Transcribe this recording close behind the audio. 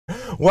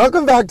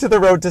Welcome back to the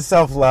Road to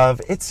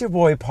Self-Love. It's your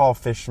boy, Paul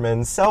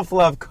Fishman,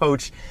 self-love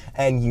coach,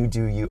 and you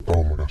do you.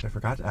 Oh my gosh, I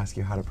forgot to ask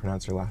you how to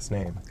pronounce your last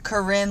name.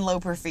 Corinne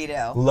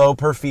Loperfido.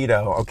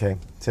 Loperfido. Okay,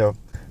 so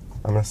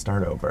I'm gonna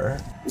start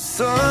over.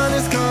 Sun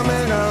is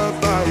coming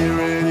up, are you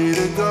ready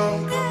to go?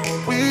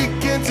 We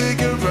can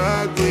take a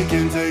ride, we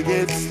can take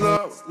it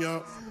slow,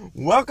 yo.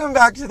 Welcome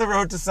back to the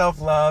Road to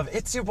Self-Love.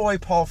 It's your boy,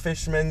 Paul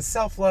Fishman,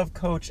 self-love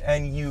coach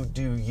and you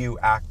do you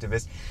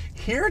activist.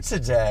 Here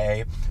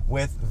today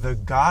with the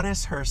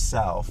goddess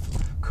herself,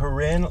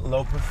 Corinne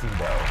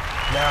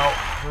Loperfido. Now,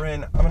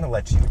 Corinne, I'm gonna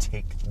let you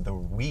take the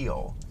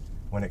wheel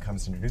when it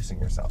comes to introducing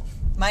yourself.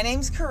 My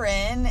name's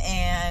Corinne,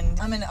 and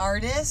I'm an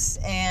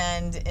artist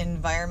and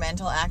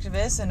environmental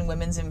activist and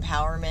women's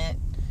empowerment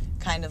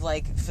kind of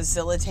like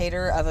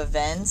facilitator of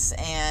events,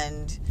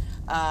 and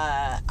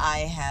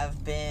I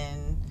have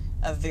been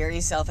a very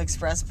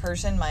self-expressed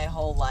person my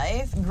whole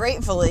life.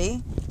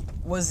 Gratefully,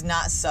 was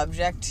not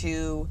subject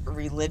to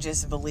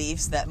religious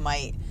beliefs that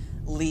might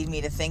lead me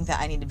to think that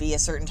I need to be a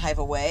certain type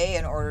of way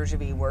in order to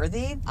be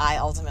worthy. I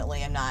ultimately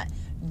am not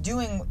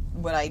doing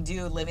what I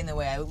do, living the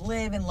way I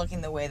live, and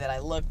looking the way that I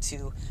look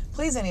to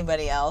please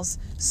anybody else.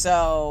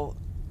 So,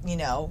 you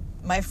know,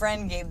 my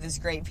friend gave this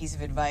great piece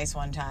of advice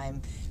one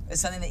time.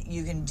 It's something that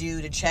you can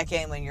do to check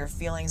in when you're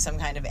feeling some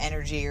kind of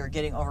energy or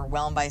getting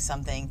overwhelmed by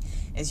something,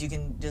 is you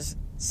can just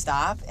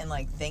stop and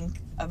like think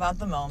about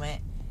the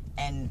moment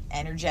and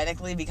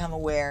energetically become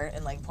aware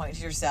and like point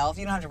to yourself.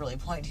 You don't have to really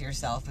point to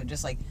yourself, but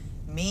just like,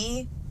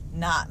 me,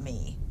 not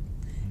me.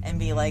 And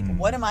be like,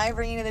 what am I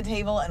bringing to the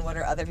table and what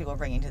are other people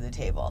bringing to the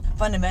table?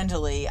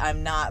 Fundamentally,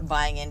 I'm not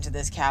buying into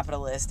this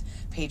capitalist,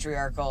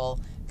 patriarchal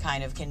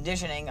kind of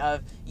conditioning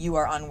of you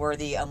are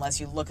unworthy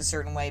unless you look a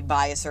certain way,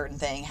 buy a certain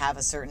thing, have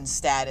a certain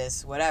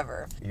status,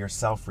 whatever. You're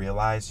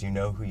self-realized, you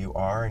know who you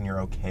are, and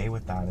you're okay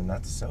with that, and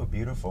that's so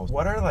beautiful.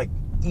 What are like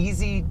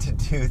easy to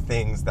do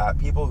things that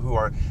people who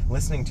are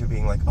listening to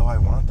being like, oh, I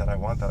want that, I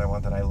want that, I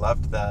want that. I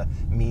loved the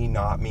me,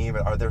 not me,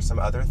 but are there some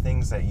other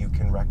things that you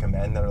can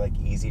recommend that are like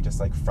easy, just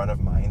like front of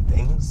mind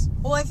things?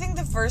 Well, I think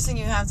the first thing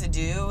you have to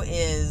do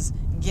is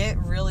get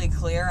really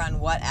clear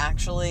on what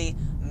actually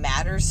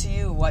matters to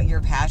you, what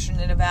you're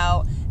passionate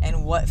about,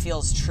 and what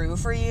feels true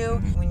for you.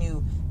 When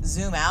you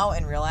zoom out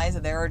and realize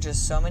that there are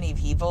just so many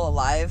people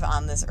alive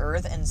on this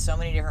earth and so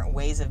many different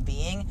ways of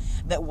being,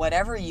 that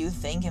whatever you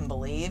think and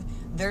believe,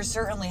 there's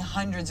certainly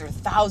hundreds or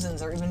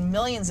thousands or even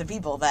millions of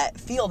people that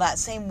feel that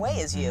same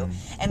way as you.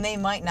 And they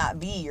might not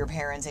be your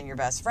parents and your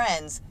best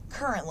friends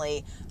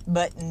currently,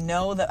 but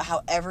know that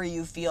however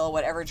you feel,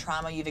 whatever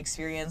trauma you've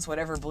experienced,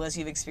 whatever bliss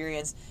you've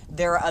experienced,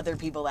 there are other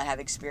people that have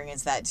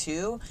experienced that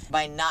too.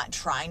 By not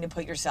trying to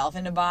put yourself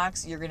in a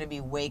box, you're going to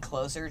be way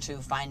closer to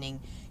finding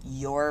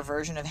your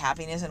version of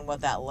happiness and what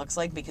that looks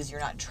like, because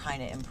you're not trying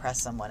to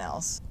impress someone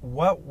else.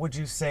 What would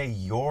you say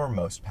you're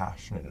most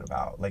passionate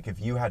about? Like, if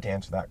you had to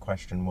answer that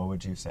question, what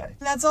would you say?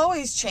 That's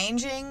always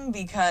changing,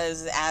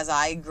 because as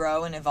I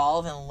grow and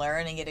evolve and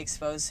learn and get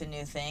exposed to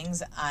new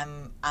things,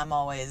 I'm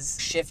always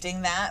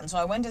shifting that. And so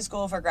I went to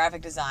school for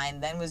graphic design,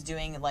 then was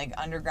doing like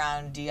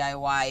underground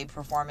DIY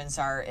performance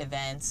art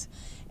events,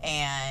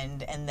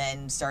 and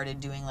then started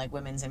doing like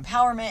women's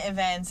empowerment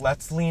events.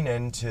 Let's lean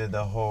into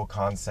the whole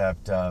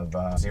concept of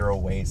zero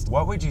waste.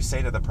 What would you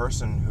say to the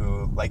person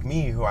who, like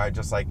me, who I'm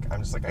just like,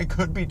 I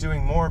could be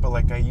doing more, but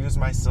like I use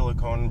my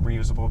silicone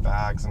reusable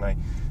bags and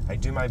I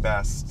do my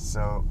best.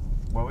 So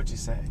what would you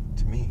say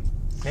to me?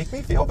 Make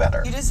me feel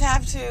better. You just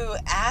have to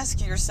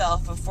ask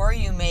yourself before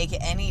you make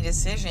any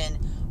decision,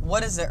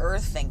 what does the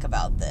earth think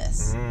about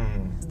this?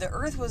 The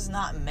earth was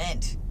not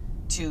meant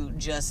to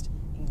just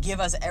give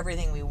us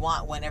everything we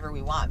want whenever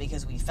we want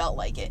because we felt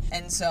like it.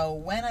 And so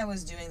when I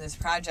was doing this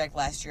project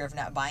last year of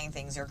not buying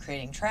things or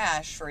creating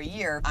trash for a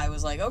year, I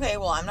was like, okay,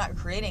 well, I'm not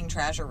creating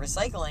trash or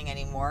recycling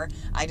anymore.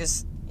 I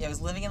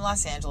was living in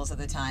Los Angeles at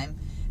the time,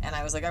 and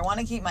I was like, I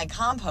want to keep my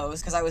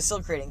compost because I was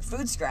still creating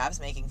food scraps,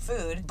 making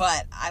food,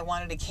 but I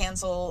wanted to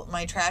cancel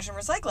my trash and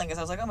recycling because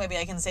I was like, oh, maybe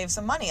I can save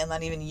some money. I'm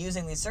not even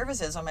using these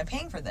services, so am I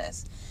paying for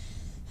this?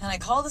 And I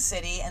called the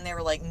city, and they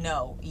were like,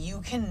 no,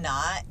 you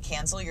cannot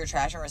cancel your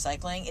trash and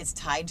recycling. It's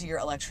tied to your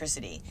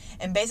electricity.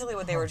 And basically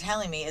what they were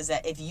telling me is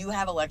that if you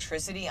have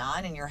electricity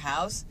on in your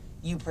house,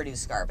 you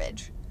produce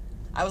garbage.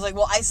 I was like,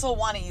 well, I still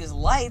want to use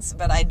lights,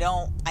 but I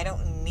don't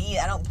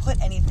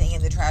put anything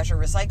in the trash or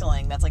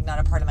recycling. That's like not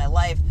a part of my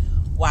life.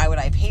 Why would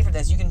I pay for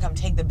this? You can come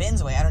take the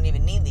bins away. I don't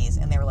even need these.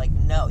 And they were like,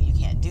 no, you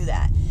can't do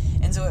that.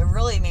 And so it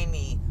really made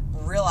me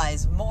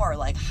realize more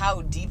like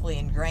how deeply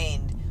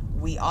ingrained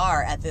we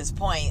are at this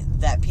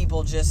point, that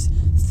people just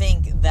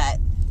think that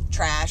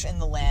trash in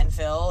the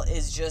landfill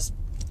is just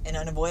an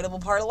unavoidable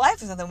part of life.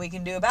 There's nothing we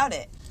can do about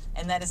it.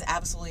 And that is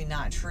absolutely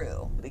not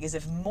true. Because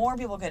if more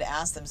people could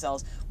ask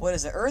themselves, what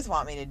does the earth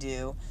want me to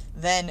do?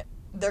 Then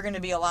they're going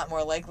to be a lot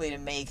more likely to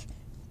make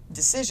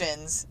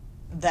decisions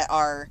that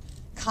are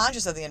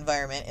conscious of the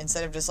environment,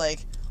 instead of just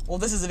like, well,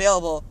 this is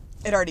available,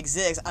 it already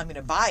exists, I'm going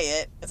to buy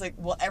it. It's like,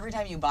 well, every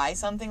time you buy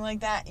something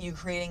like that, you're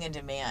creating a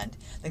demand.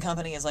 The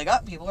company is like, oh,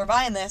 people are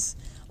buying this.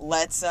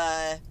 Let's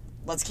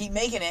keep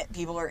making it.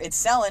 It's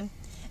selling.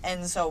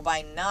 And so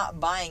by not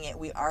buying it,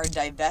 we are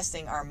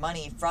divesting our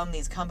money from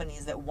these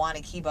companies that want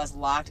to keep us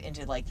locked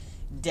into like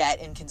debt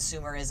and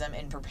consumerism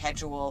and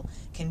perpetual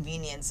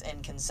convenience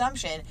and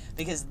consumption,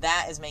 because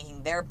that is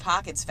making their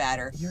pockets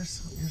fatter. You're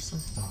so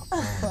thoughtful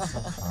and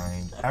so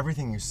kind.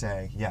 Everything you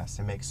say, yes,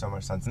 it makes so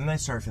much sense. And then I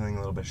started feeling a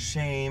little bit of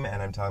shame,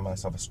 and I'm telling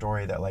myself a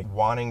story that like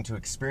wanting to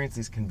experience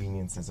these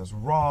conveniences is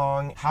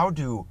wrong. How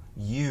do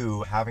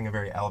you, having a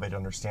very elevated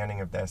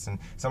understanding of this, and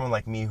someone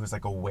like me who's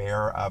like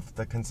aware of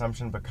the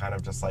consumption but kind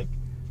of just like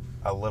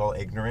a little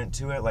ignorant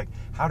to it, like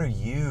how do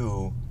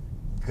you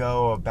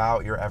go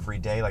about your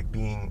everyday like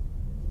being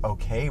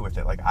okay with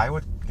it? Like I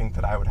would think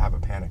that I would have a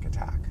panic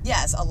attack.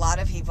 Yes, a lot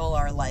of people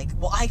are like,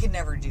 well, I could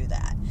never do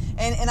that.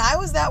 And I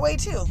was that way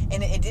too.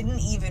 And it didn't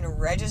even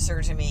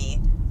register to me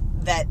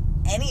that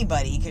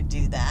anybody could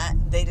do that.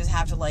 They just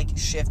have to like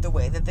shift the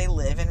way that they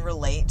live and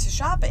relate to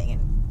shopping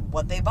and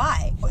what they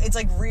buy. It's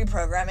like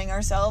reprogramming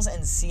ourselves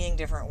and seeing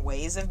different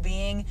ways of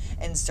being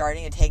and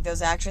starting to take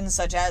those actions,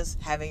 such as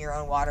having your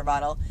own water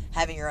bottle,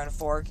 having your own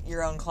fork,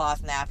 your own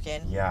cloth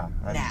napkin. Yeah,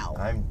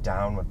 I'm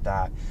down with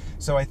that.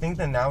 So I think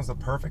that now's the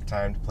perfect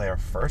time to play our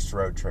first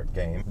road trip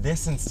game.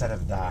 This instead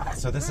of that.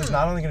 So this is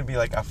not only going to be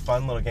like a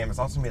fun little game, it's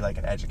also going to be like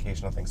an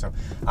educational thing. So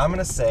I'm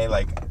going to say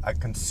like a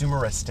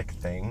consumeristic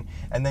thing,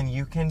 and then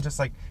you can just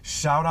like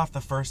shout off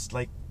the first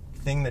like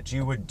thing that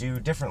you would do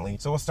differently.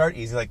 So we'll start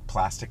easy, like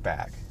plastic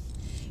bag.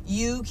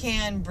 You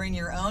can bring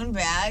your own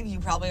bag. You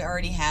probably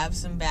already have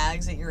some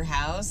bags at your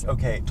house.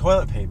 Okay,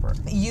 toilet paper.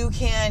 You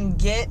can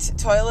get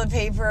toilet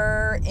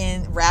paper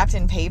wrapped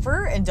in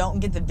paper, and don't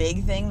get the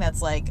big thing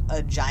that's like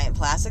a giant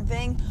plastic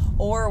thing.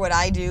 Or what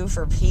I do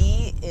for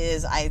pee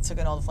is I took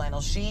an old flannel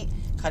sheet,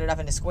 cut it up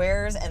into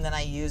squares, and then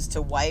I use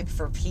to wipe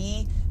for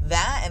pee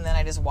that, and then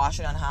I just wash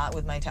it on hot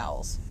with my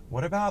towels.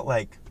 What about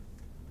like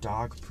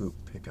dog poop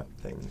pickup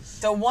things?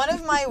 So one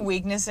of my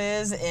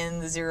weaknesses in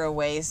the zero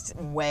waste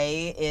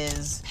way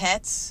is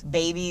pets,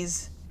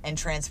 babies, and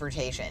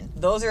transportation.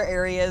 Those are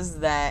areas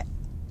that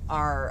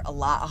are a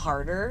lot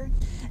harder.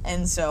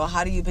 And so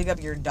how do you pick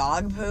up your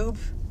dog poop?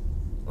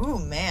 Ooh,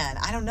 man,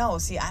 I don't know.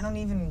 See, I don't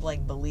even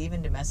like believe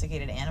in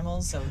domesticated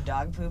animals, so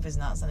dog poop is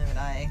not something that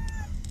I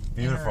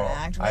Beautiful.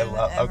 interact with I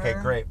love. ever. Okay,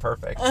 great,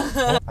 perfect.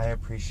 Well, I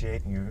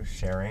appreciate you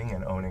sharing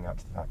and owning up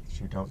to the fact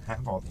that you don't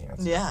have all the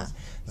answers. Yeah.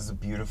 This is a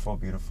beautiful,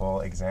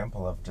 beautiful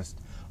example of just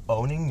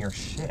owning your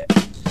shit.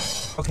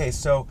 Okay,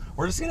 so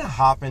we're just gonna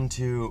hop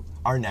into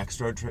our next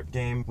road trip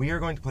game. We are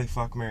going to play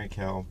Fuck, Marry,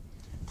 Kill.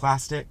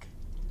 Plastic,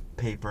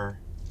 paper,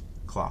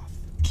 cloth.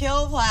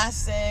 Kill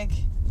plastic.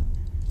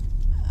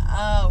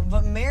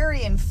 But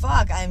marry and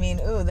fuck, I mean,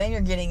 ooh, then you're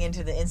getting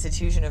into the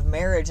institution of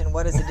marriage, and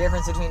what is the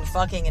difference between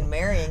fucking and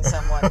marrying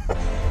someone?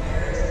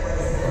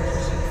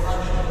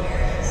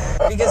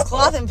 Because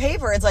cloth and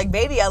paper, it's like,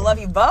 baby, I love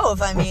you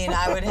both. I mean,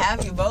 I would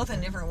have you both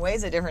in different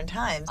ways at different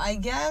times. I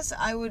guess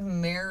I would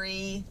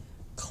marry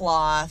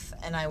cloth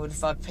and I would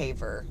fuck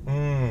paper.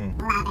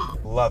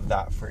 Love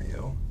that for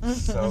you.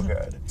 So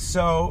good.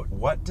 So,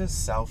 what does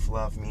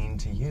self-love mean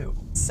to you?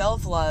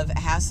 Self-love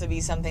has to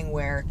be something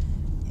where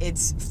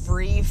it's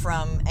free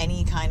from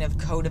any kind of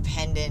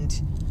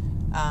codependent,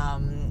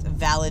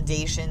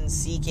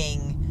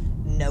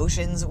 validation-seeking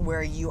notions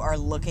where you are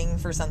looking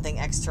for something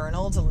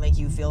external to make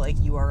you feel like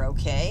you are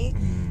okay.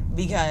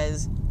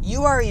 Because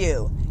you are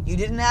you. You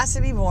didn't ask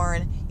to be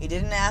born. You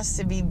didn't ask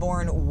to be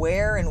born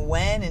where and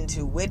when and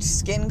to which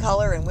skin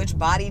color and which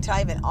body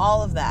type and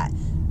all of that.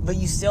 But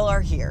you still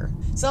are here.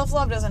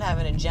 Self-love doesn't have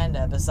an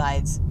agenda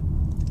besides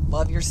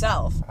love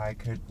yourself. I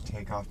could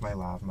take off my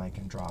lav mic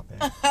and drop it.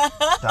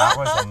 That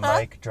was a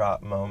mic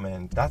drop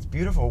moment. That's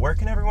beautiful. Where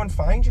can everyone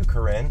find you,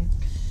 Corinne?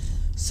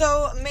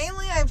 So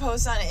mainly I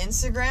post on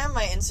Instagram.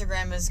 My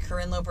Instagram is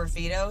Corinne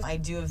Loperfido. I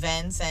do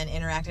events and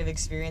interactive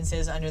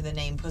experiences under the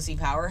name Pussy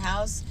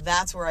Powerhouse.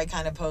 That's where I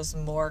kind of post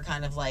more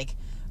kind of like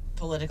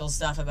political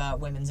stuff about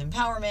women's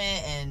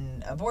empowerment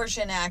and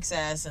abortion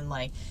access and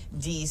like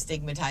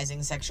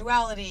destigmatizing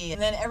sexuality.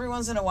 And then every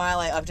once in a while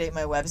I update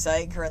my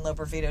website,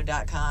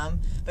 CorinneLoperfido.com.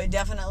 But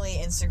definitely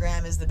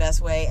Instagram is the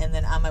best way. And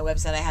then on my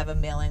website I have a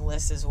mailing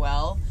list as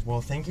well.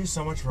 Well, thank you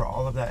so much for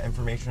all of that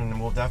information, and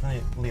we'll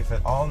definitely leave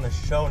it all in the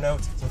show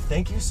notes. So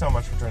thank you so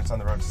much for joining us on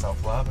the road to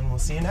self-love, and we'll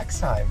see you next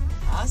time.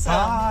 Awesome.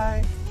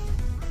 Bye.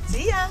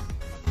 See ya.